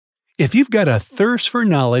If you've got a thirst for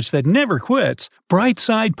knowledge that never quits,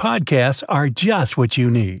 Brightside Podcasts are just what you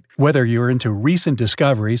need. Whether you're into recent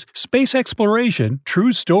discoveries, space exploration,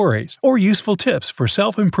 true stories, or useful tips for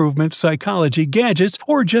self-improvement, psychology, gadgets,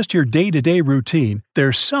 or just your day-to-day routine,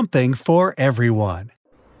 there's something for everyone.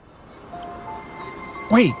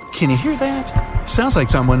 Wait, can you hear that? Sounds like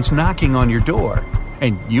someone's knocking on your door,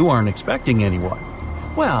 and you aren't expecting anyone.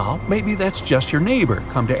 Well, maybe that's just your neighbor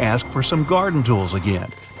come to ask for some garden tools again.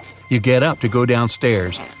 You get up to go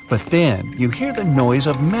downstairs, but then you hear the noise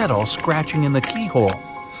of metal scratching in the keyhole.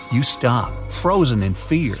 You stop, frozen in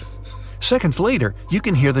fear. Seconds later, you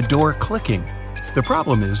can hear the door clicking. The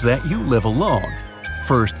problem is that you live alone.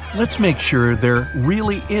 First, let's make sure there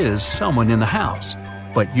really is someone in the house.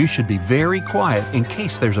 But you should be very quiet in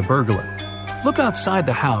case there's a burglar. Look outside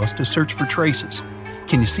the house to search for traces.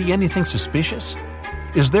 Can you see anything suspicious?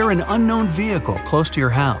 Is there an unknown vehicle close to your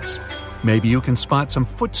house? Maybe you can spot some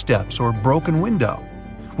footsteps or broken window.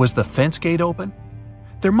 Was the fence gate open?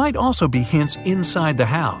 There might also be hints inside the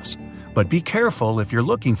house, but be careful if you're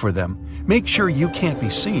looking for them. Make sure you can't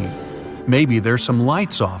be seen. Maybe there's some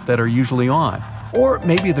lights off that are usually on, or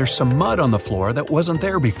maybe there's some mud on the floor that wasn't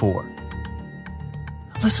there before.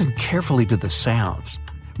 Listen carefully to the sounds.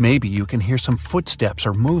 Maybe you can hear some footsteps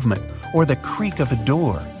or movement, or the creak of a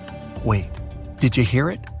door. Wait, did you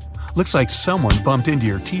hear it? Looks like someone bumped into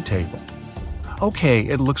your tea table. Okay,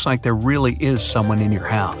 it looks like there really is someone in your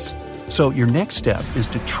house. So your next step is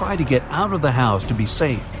to try to get out of the house to be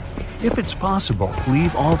safe. If it's possible,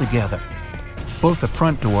 leave altogether. Both the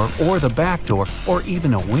front door or the back door or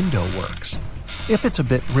even a window works. If it's a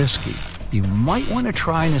bit risky, you might want to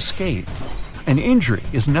try and escape. An injury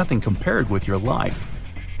is nothing compared with your life.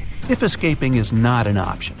 If escaping is not an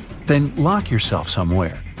option, then lock yourself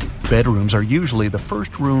somewhere. Bedrooms are usually the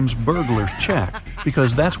first rooms burglars check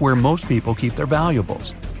because that's where most people keep their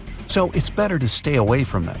valuables. So it's better to stay away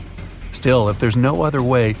from them. Still, if there's no other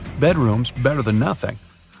way, bedroom's better than nothing.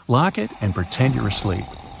 Lock it and pretend you're asleep.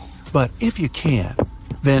 But if you can,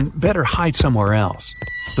 then better hide somewhere else.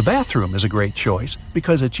 The bathroom is a great choice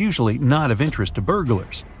because it's usually not of interest to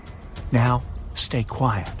burglars. Now, stay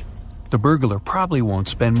quiet. The burglar probably won't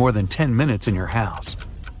spend more than 10 minutes in your house.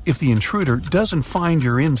 If the intruder doesn't find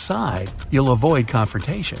you're inside, you'll avoid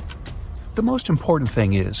confrontation. The most important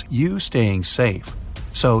thing is you staying safe,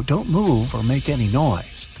 so don't move or make any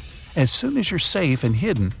noise. As soon as you're safe and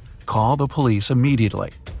hidden, call the police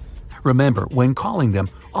immediately. Remember, when calling them,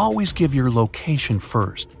 always give your location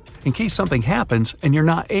first. In case something happens and you're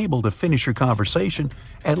not able to finish your conversation,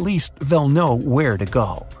 at least they'll know where to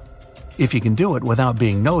go. If you can do it without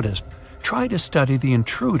being noticed, try to study the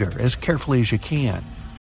intruder as carefully as you can.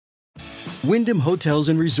 Wyndham Hotels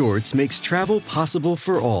 & Resorts makes travel possible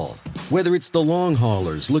for all. Whether it's the long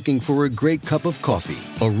haulers looking for a great cup of coffee,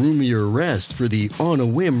 a roomier rest for the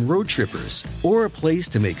on-a-whim road trippers, or a place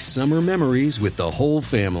to make summer memories with the whole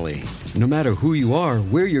family. No matter who you are,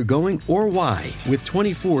 where you're going, or why, with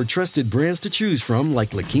 24 trusted brands to choose from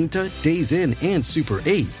like La Quinta, Days Inn, and Super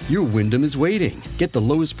 8, your Wyndham is waiting. Get the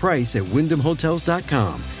lowest price at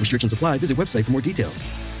WyndhamHotels.com. Restrictions apply. Visit website for more details.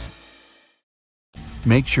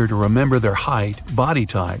 Make sure to remember their height, body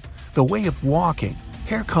type, the way of walking,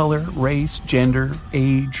 hair color, race, gender,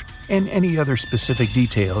 age, and any other specific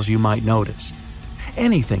details you might notice.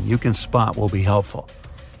 Anything you can spot will be helpful.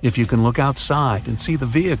 If you can look outside and see the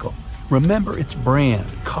vehicle, remember its brand,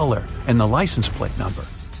 color, and the license plate number.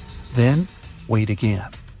 Then, wait again.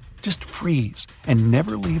 Just freeze and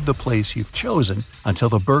never leave the place you've chosen until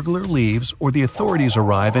the burglar leaves or the authorities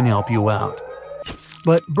arrive and help you out.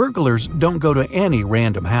 But burglars don't go to any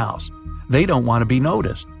random house. They don't want to be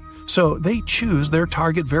noticed. So they choose their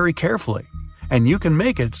target very carefully. And you can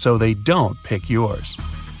make it so they don't pick yours.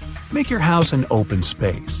 Make your house an open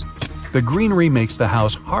space. The greenery makes the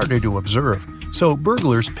house harder to observe, so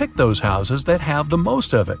burglars pick those houses that have the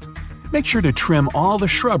most of it. Make sure to trim all the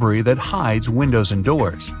shrubbery that hides windows and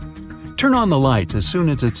doors. Turn on the lights as soon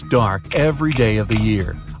as it's dark every day of the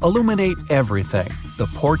year. Illuminate everything. The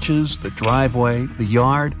porches, the driveway, the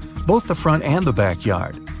yard, both the front and the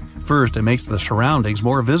backyard. First, it makes the surroundings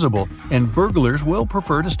more visible, and burglars will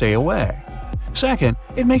prefer to stay away. Second,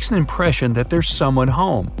 it makes an impression that there's someone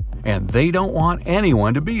home, and they don't want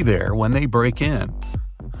anyone to be there when they break in.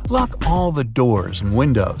 Lock all the doors and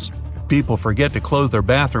windows. People forget to close their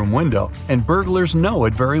bathroom window, and burglars know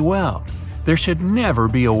it very well. There should never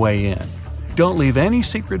be a way in. Don't leave any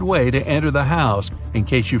secret way to enter the house in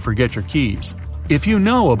case you forget your keys. If you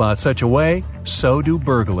know about such a way, so do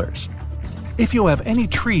burglars. If you have any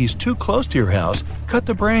trees too close to your house, cut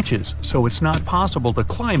the branches so it's not possible to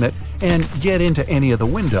climb it and get into any of the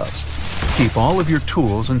windows. Keep all of your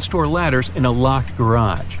tools and store ladders in a locked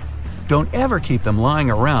garage. Don't ever keep them lying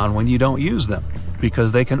around when you don't use them,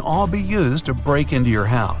 because they can all be used to break into your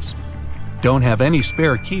house. Don't have any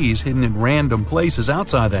spare keys hidden in random places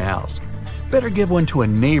outside the house. Better give one to a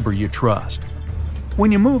neighbor you trust.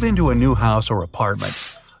 When you move into a new house or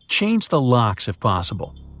apartment, change the locks if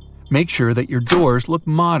possible. Make sure that your doors look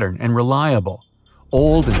modern and reliable.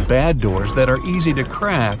 Old and bad doors that are easy to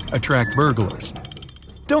crack attract burglars.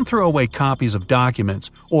 Don't throw away copies of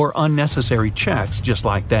documents or unnecessary checks just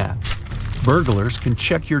like that. Burglars can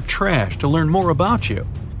check your trash to learn more about you.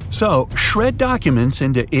 So, shred documents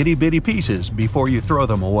into itty-bitty pieces before you throw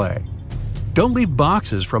them away. Don't leave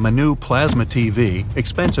boxes from a new plasma TV,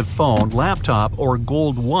 expensive phone, laptop, or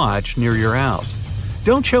gold watch near your house.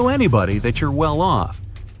 Don't show anybody that you're well off.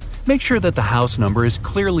 Make sure that the house number is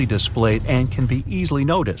clearly displayed and can be easily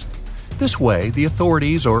noticed. This way, the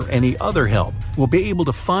authorities or any other help will be able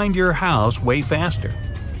to find your house way faster.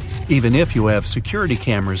 Even if you have security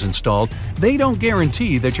cameras installed, they don't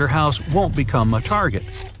guarantee that your house won't become a target.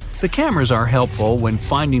 The cameras are helpful when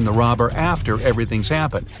finding the robber after everything's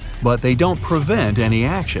happened, but they don't prevent any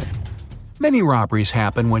action. Many robberies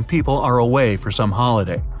happen when people are away for some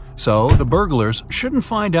holiday, so the burglars shouldn't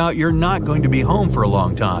find out you're not going to be home for a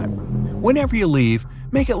long time. Whenever you leave,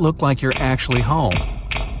 make it look like you're actually home.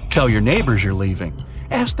 Tell your neighbors you're leaving.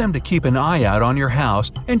 Ask them to keep an eye out on your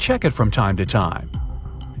house and check it from time to time.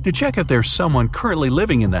 To check if there's someone currently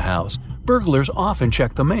living in the house, burglars often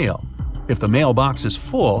check the mail. If the mailbox is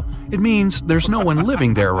full, it means there's no one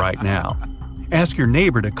living there right now. Ask your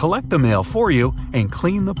neighbor to collect the mail for you and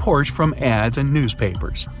clean the porch from ads and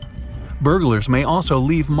newspapers. Burglars may also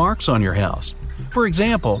leave marks on your house. For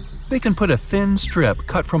example, they can put a thin strip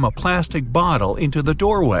cut from a plastic bottle into the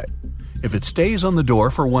doorway. If it stays on the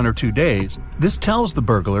door for 1 or 2 days, this tells the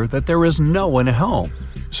burglar that there is no one at home.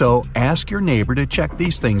 So ask your neighbor to check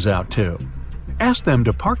these things out too. Ask them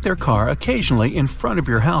to park their car occasionally in front of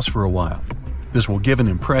your house for a while. This will give an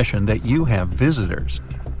impression that you have visitors.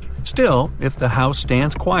 Still, if the house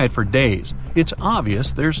stands quiet for days, it's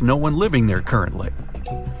obvious there's no one living there currently.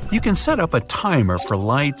 You can set up a timer for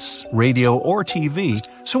lights, radio, or TV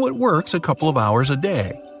so it works a couple of hours a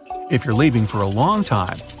day. If you're leaving for a long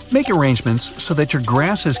time, make arrangements so that your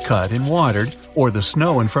grass is cut and watered or the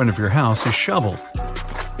snow in front of your house is shoveled.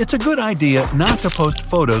 It's a good idea not to post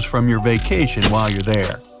photos from your vacation while you're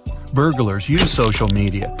there. Burglars use social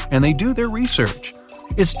media and they do their research.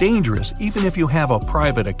 It's dangerous even if you have a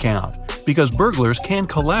private account, because burglars can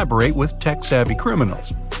collaborate with tech-savvy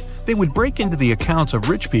criminals. They would break into the accounts of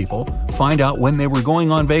rich people, find out when they were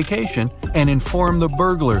going on vacation, and inform the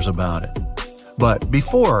burglars about it. But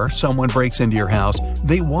before someone breaks into your house,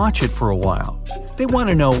 they watch it for a while. They want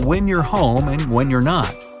to know when you're home and when you're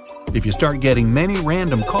not. If you start getting many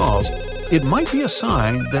random calls, it might be a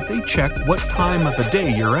sign that they check what time of the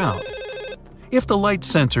day you're out. If the light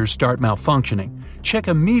sensors start malfunctioning, check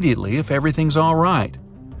immediately if everything's all right.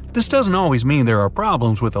 This doesn't always mean there are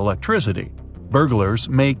problems with electricity. Burglars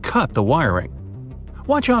may cut the wiring.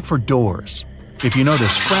 Watch out for doors. If you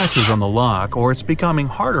notice scratches on the lock or it's becoming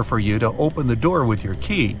harder for you to open the door with your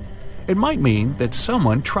key, it might mean that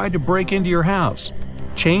someone tried to break into your house.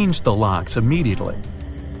 Change the locks immediately.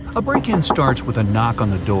 A break-in starts with a knock on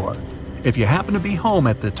the door. If you happen to be home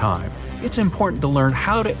at the time, it's important to learn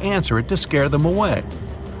how to answer it to scare them away.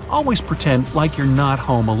 Always pretend like you're not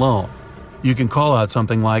home alone. You can call out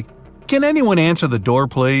something like, "Can anyone answer the door,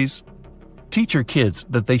 please?" Teach your kids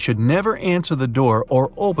that they should never answer the door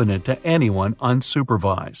or open it to anyone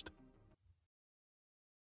unsupervised.